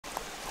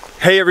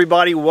Hey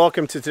everybody,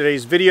 welcome to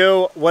today's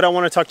video. What I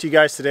want to talk to you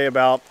guys today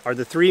about are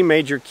the three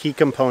major key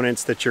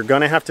components that you're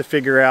going to have to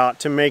figure out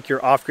to make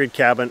your off-grid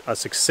cabin a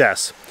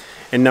success.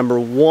 And number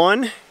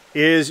one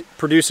is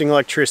producing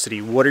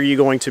electricity. What are you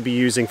going to be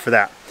using for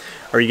that?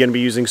 Are you going to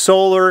be using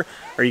solar?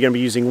 Are you going to be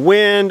using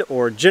wind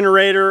or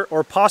generator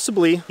or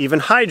possibly even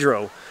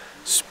hydro?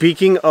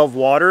 Speaking of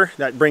water,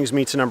 that brings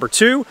me to number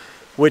two,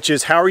 which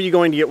is how are you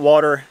going to get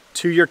water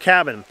to your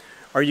cabin?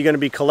 Are you going to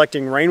be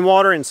collecting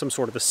rainwater in some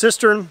sort of a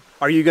cistern?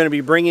 Are you going to be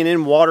bringing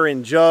in water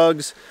in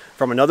jugs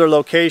from another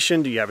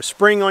location? Do you have a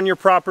spring on your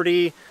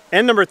property?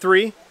 And number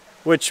three,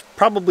 which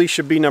probably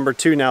should be number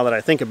two now that I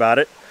think about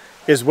it,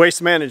 is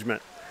waste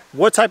management.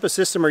 What type of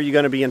system are you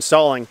going to be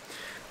installing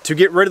to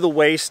get rid of the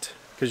waste?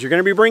 Because you're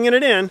going to be bringing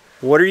it in.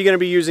 What are you going to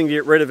be using to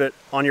get rid of it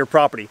on your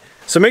property?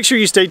 So make sure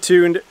you stay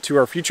tuned to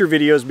our future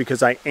videos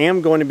because I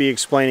am going to be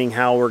explaining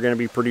how we're going to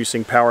be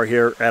producing power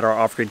here at our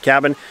off-grid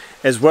cabin,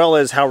 as well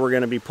as how we're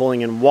going to be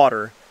pulling in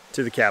water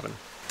to the cabin.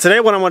 Today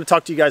what I want to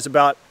talk to you guys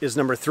about is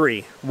number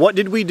three. What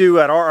did we do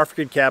at our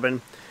off-grid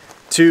cabin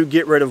to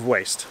get rid of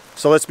waste?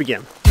 So let's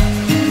begin.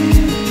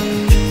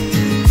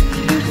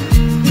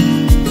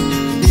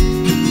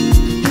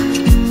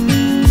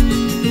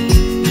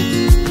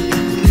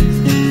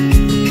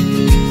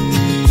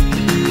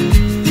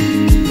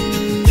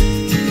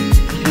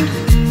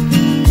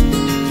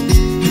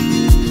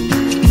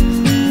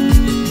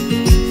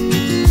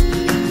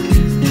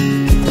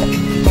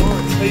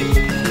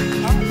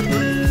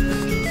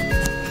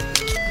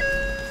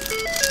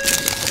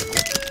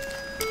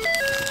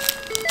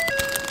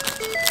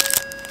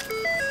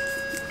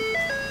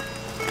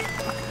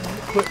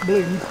 Quit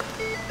bleeding.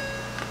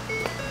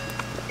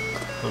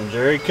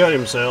 Jerry cut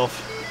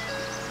himself.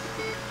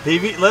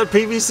 Let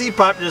PVC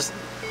pipe just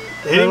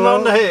hit him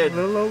on the head.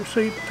 Little old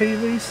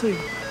PVC.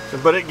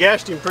 But it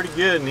gashed him pretty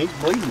good and he's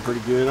bleeding pretty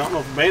good. I don't know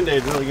if a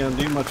Band-Aid's really going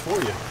to do much for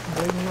you.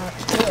 Bleeding like a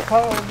step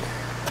hog.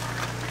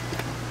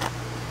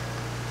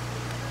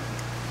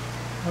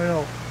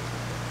 Well,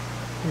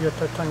 you got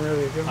that thing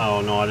ready to go.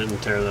 Oh no, I didn't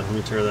tear that. Let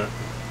me tear that.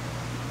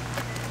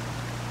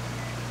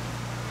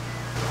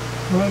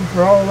 Looking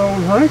for all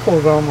those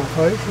wrinkles on my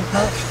face, it's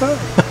not stuck.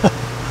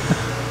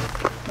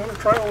 Another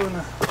trail than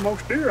the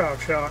most deer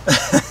I've shot.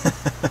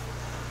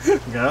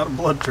 Got a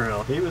blood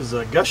trail. He was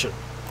gushing.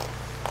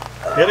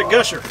 Hit a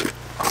gusher.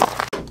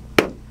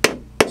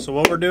 So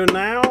what we're doing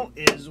now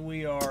is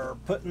we are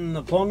putting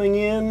the plumbing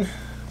in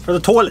for the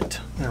toilet.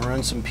 I'm gonna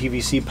run some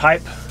PVC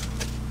pipe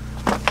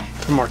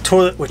from our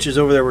toilet, which is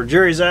over there where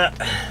Jerry's at,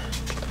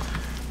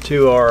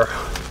 to our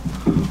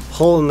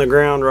hole in the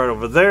ground right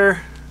over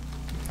there.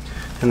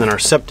 And then our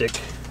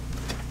septic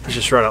is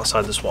just right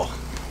outside this wall.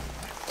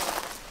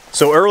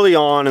 So early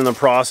on in the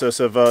process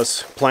of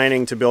us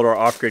planning to build our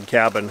off-grid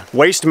cabin,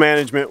 waste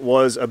management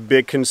was a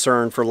big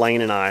concern for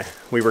Laine and I.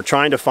 We were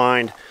trying to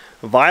find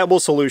viable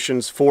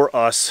solutions for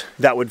us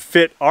that would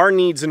fit our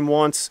needs and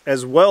wants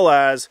as well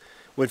as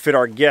would fit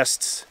our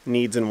guests'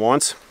 needs and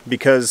wants.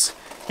 Because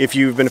if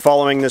you've been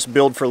following this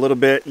build for a little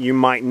bit, you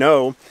might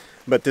know,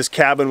 but this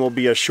cabin will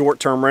be a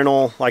short-term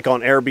rental like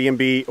on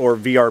Airbnb or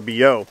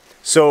VRBO.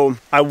 So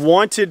I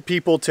wanted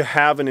people to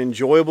have an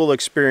enjoyable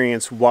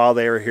experience while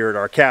they are here at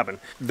our cabin.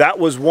 That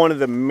was one of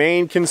the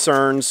main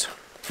concerns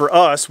for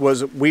us.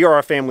 Was we are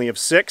a family of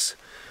six.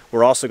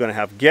 We're also going to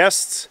have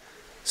guests.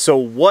 So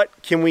what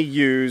can we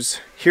use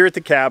here at the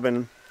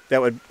cabin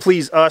that would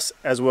please us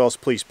as well as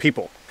please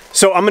people?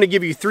 So I'm going to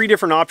give you three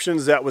different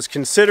options that was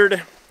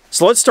considered.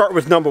 So let's start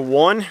with number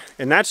one,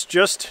 and that's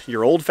just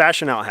your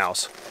old-fashioned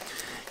outhouse.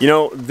 You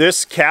know,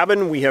 this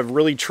cabin, we have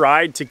really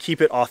tried to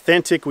keep it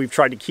authentic. We've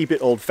tried to keep it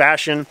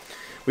old-fashioned.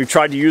 We've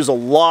tried to use a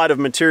lot of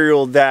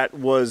material that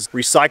was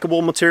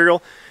recyclable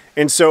material.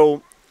 And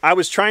so I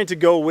was trying to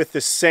go with the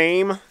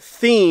same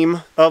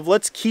theme of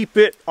let's keep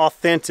it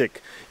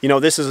authentic. You know,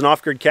 this is an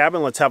off-grid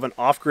cabin. Let's have an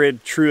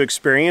off-grid true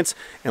experience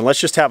and let's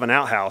just have an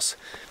outhouse.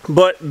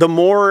 But the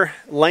more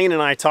Laine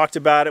and I talked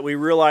about it, we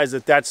realized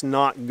that that's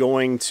not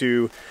going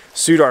to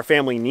suit our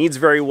family needs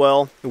very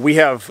well. We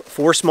have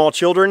 4 small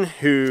children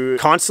who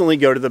constantly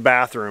go to the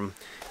bathroom.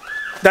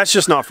 That's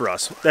just not for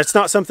us. That's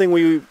not something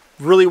we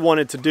really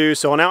wanted to do,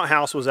 so an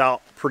outhouse was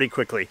out pretty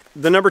quickly.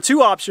 The number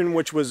two option,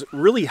 which was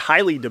really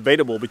highly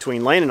debatable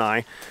between Laine and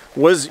I,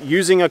 was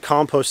using a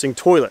composting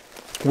toilet.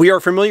 We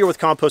are familiar with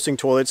composting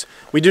toilets.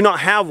 We do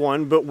not have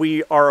one, but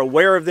we are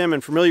aware of them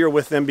and familiar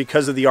with them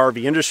because of the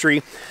RV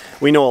industry.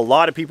 We know a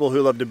lot of people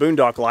who love to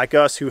boondock like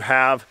us who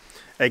have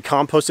a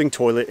composting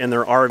toilet in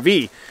their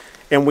RV.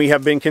 And we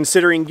have been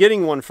considering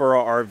getting one for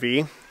our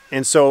RV.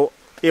 And so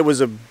it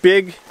was a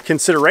big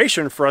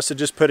consideration for us to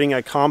just putting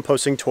a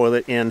composting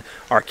toilet in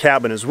our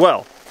cabin as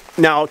well.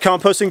 Now,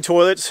 composting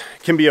toilets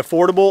can be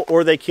affordable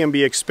or they can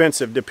be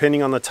expensive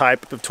depending on the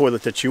type of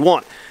toilet that you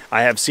want.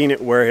 I have seen it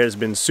where it has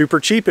been super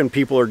cheap and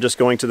people are just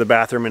going to the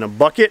bathroom in a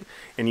bucket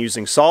and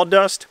using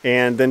sawdust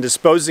and then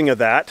disposing of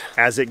that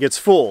as it gets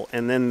full.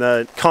 And then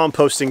the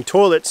composting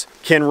toilets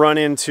can run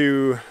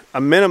into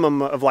a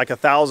minimum of like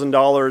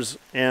 $1,000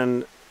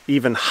 and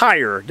even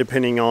higher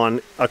depending on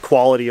a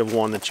quality of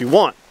one that you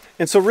want.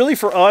 And so really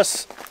for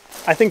us,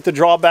 I think the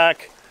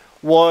drawback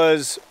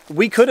was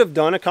we could have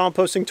done a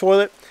composting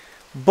toilet,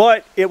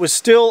 but it was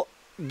still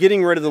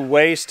getting rid of the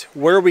waste.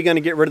 Where are we going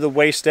to get rid of the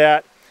waste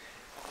at?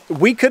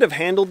 We could have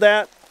handled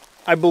that.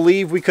 I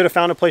believe we could have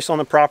found a place on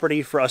the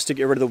property for us to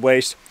get rid of the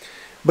waste.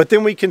 But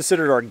then we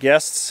considered our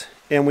guests,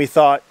 and we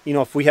thought, you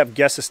know, if we have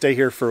guests to stay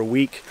here for a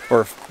week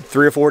or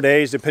 3 or 4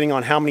 days, depending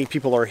on how many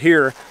people are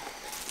here,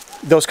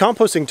 those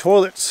composting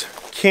toilets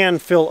can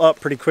fill up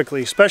pretty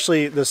quickly,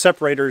 especially the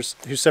separators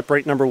who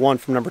separate number 1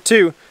 from number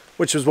 2,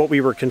 which is what we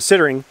were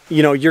considering.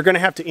 You know, you're going to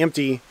have to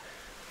empty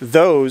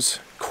those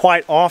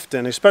quite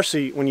often,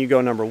 especially when you go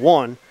number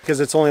 1,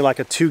 because it's only like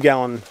a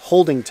 2-gallon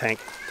holding tank.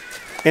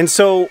 And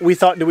so we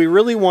thought, do we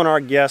really want our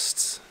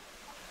guests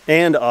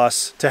and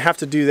us to have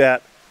to do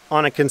that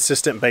on a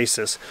consistent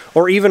basis?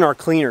 Or even our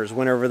cleaners,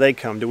 whenever they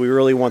come, do we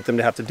really want them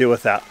to have to deal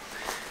with that?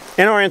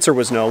 And our answer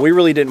was no, we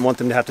really didn't want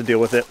them to have to deal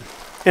with it.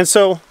 And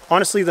so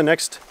honestly, the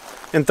next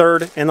and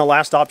third and the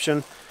last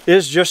option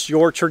is just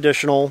your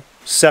traditional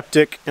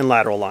septic and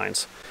lateral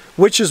lines,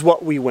 which is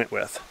what we went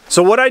with.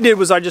 So what I did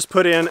was I just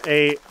put in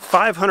a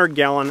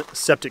 500-gallon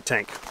septic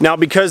tank. Now,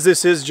 because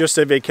this is just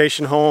a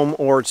vacation home,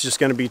 or it's just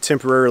going to be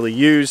temporarily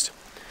used,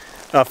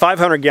 a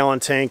 500-gallon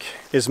tank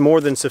is more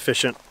than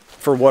sufficient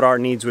for what our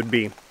needs would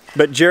be.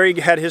 But Jerry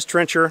had his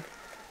trencher.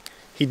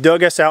 He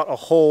dug us out a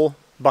hole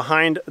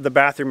behind the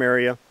bathroom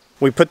area.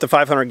 We put the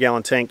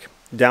 500-gallon tank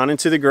down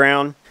into the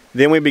ground.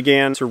 Then we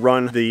began to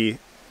run the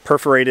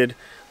perforated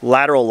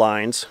lateral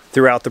lines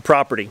throughout the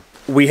property.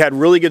 We had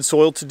really good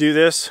soil to do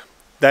this.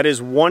 That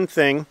is one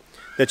thing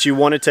that you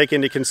want to take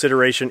into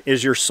consideration,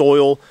 is your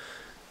soil.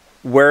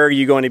 Where are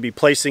you going to be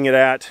placing it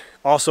at?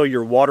 Also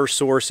your water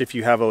source. If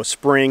you have a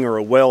spring or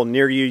a well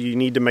near you, you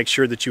need to make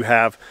sure that you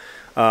have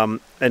an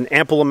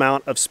ample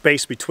amount of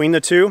space between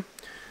the two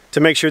to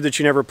make sure that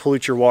you never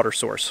pollute your water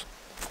source.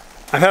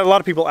 I've had a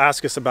lot of people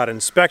ask us about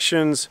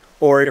inspections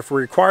or if we're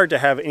required to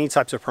have any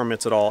types of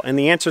permits at all, and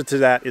the answer to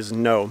that is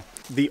no.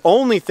 The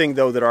only thing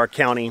though that our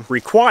county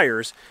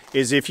requires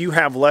is if you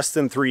have less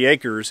than 3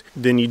 acres,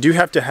 then you do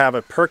have to have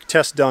a perk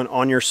test done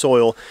on your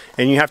soil,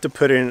 and you have to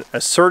put in a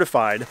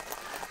certified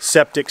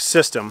septic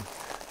system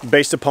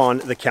based upon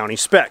the county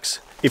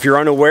specs. If you're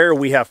unaware,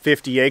 we have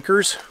 50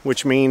 acres,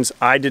 which means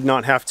I did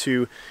not have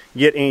to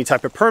get any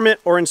type of permit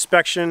or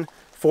inspection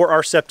for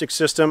our septic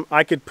system.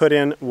 I could put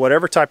in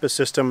whatever type of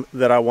system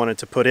that I wanted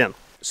to put in.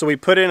 So we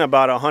put in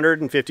about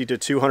 150 to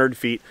 200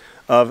 feet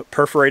of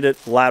perforated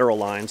lateral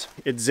lines.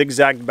 It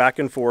zigzagged back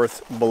and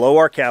forth below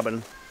our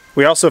cabin.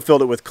 We also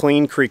filled it with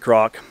clean creek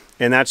rock,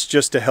 and that's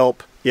just to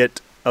help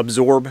it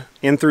absorb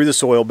in through the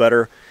soil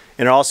better.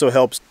 And it also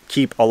helps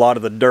keep a lot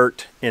of the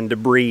dirt and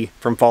debris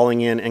from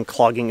falling in and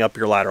clogging up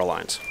your lateral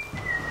lines.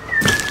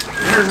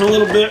 Here in a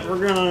little bit,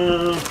 we're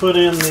gonna put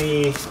in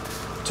the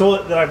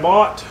toilet that I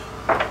bought.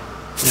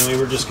 And we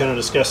were just kind of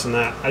discussing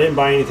that. I didn't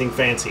buy anything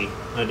fancy.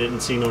 I didn't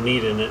see no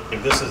need in it.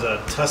 This is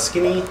a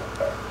Tuscany,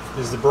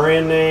 is the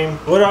brand name.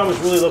 What I was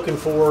really looking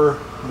for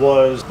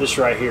was this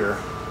right here,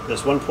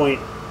 this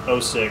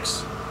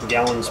 1.06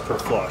 gallons per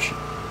flush.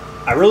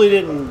 I really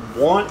didn't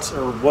want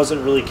or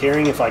wasn't really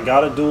caring if I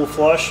got a dual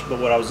flush, but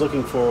what I was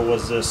looking for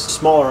was this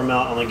smaller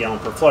amount on the gallon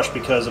per flush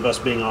because of us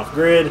being off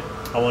grid.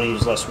 I want to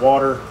use less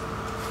water.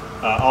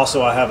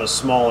 Also, I have a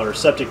smaller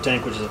septic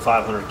tank, which is a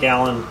 500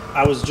 gallon.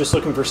 I was just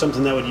looking for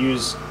something that would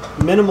use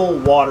minimal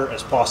water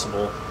as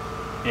possible.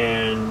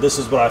 And this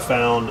is what I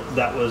found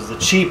that was the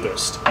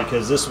cheapest,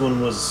 because this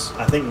one was,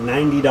 I think,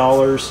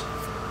 $90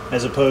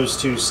 as opposed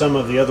to some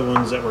of the other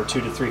ones that were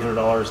 $200 to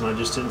 $300, and I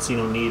just didn't see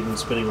no need in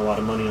spending a lot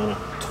of money on a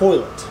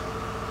toilet.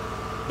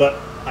 But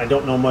I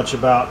don't know much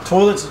about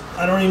toilets.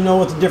 I don't even know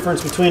what the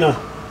difference between a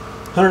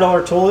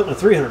 $100 toilet and a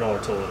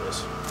 $300 toilet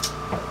is.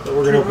 But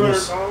we're gonna open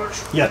this.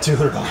 Yeah,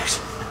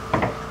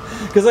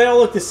 $200. Because they all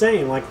look the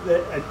same, like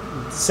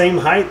same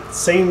height,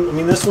 same. I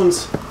mean, this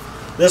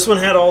one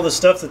had all the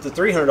stuff that the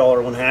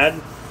 $300 one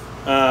had.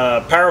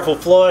 Powerful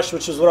flush,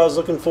 which is what I was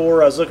looking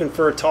for. I was looking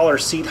for a taller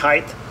seat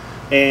height,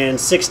 and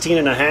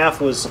 16.5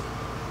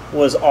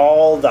 was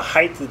all the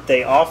height that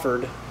they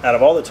offered out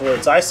of all the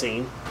toilets I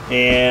seen.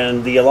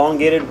 And the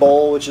elongated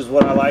bowl, which is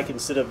what I like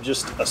instead of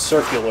just a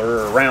circular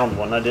or round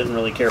one. I didn't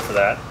really care for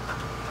that.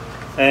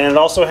 And it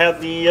also had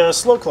the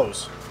slow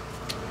close.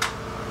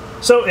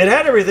 So it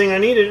had everything I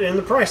needed and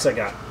the price I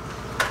got.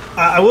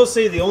 I will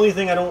say the only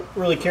thing I don't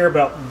really care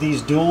about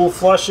these dual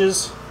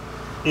flushes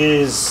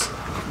is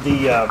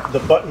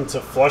the button to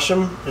flush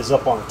them is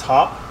up on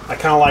top. I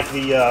kind of like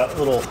the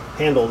little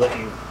handle that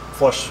you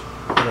flush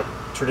in a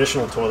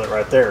traditional toilet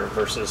right there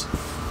versus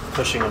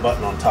pushing a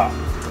button on top.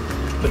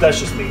 But that's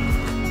just me.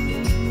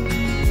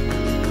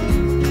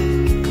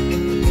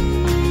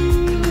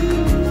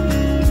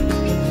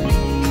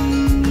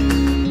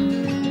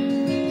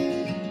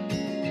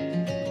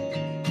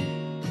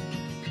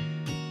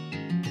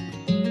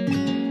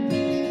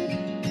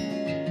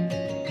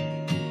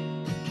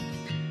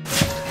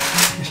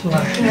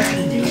 Like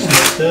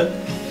that.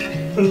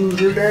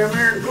 Oozer down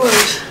there in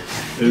place.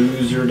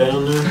 Oozer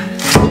down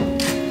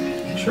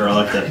there? Sure, I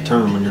like that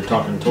term when you're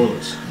talking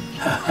toilets.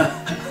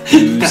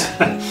 Ooze.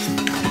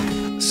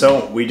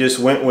 So we just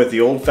went with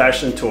the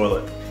old-fashioned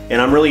toilet.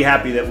 And I'm really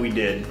happy that we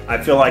did. I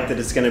feel like that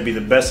it's gonna be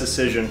the best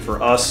decision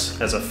for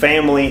us as a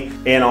family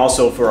and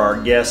also for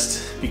our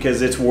guests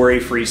because it's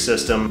worry-free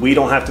system. We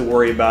don't have to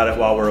worry about it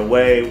while we're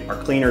away. Our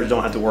cleaners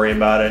don't have to worry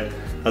about it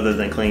other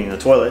than cleaning the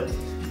toilet.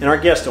 And our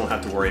guests don't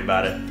have to worry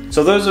about it.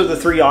 So those are the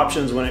three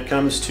options when it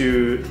comes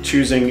to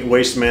choosing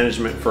waste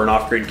management for an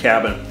off-grid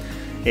cabin.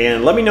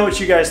 And let me know what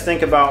you guys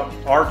think about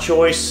our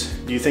choice.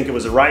 Do you think it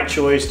was the right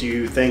choice? Do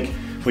you think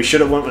we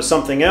should have went with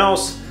something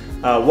else?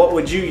 What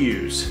would you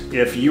use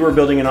if you were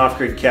building an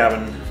off-grid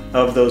cabin?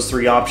 Of those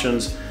three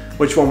options,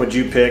 which one would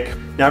you pick?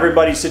 Now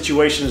everybody's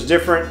situation is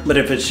different, but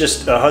if it's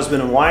just a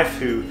husband and wife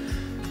who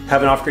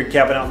have an off-grid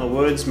cabin out in the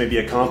woods, maybe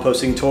a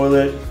composting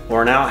toilet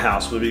or an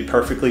outhouse would be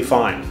perfectly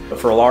fine. But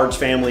for a large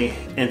family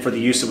and for the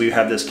use that we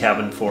have this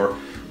cabin for,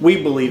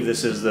 we believe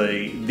this is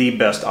the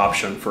best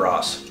option for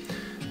us.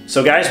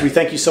 So guys, we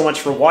thank you so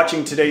much for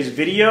watching today's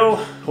video.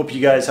 Hope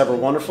you guys have a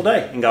wonderful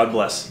day and God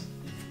bless.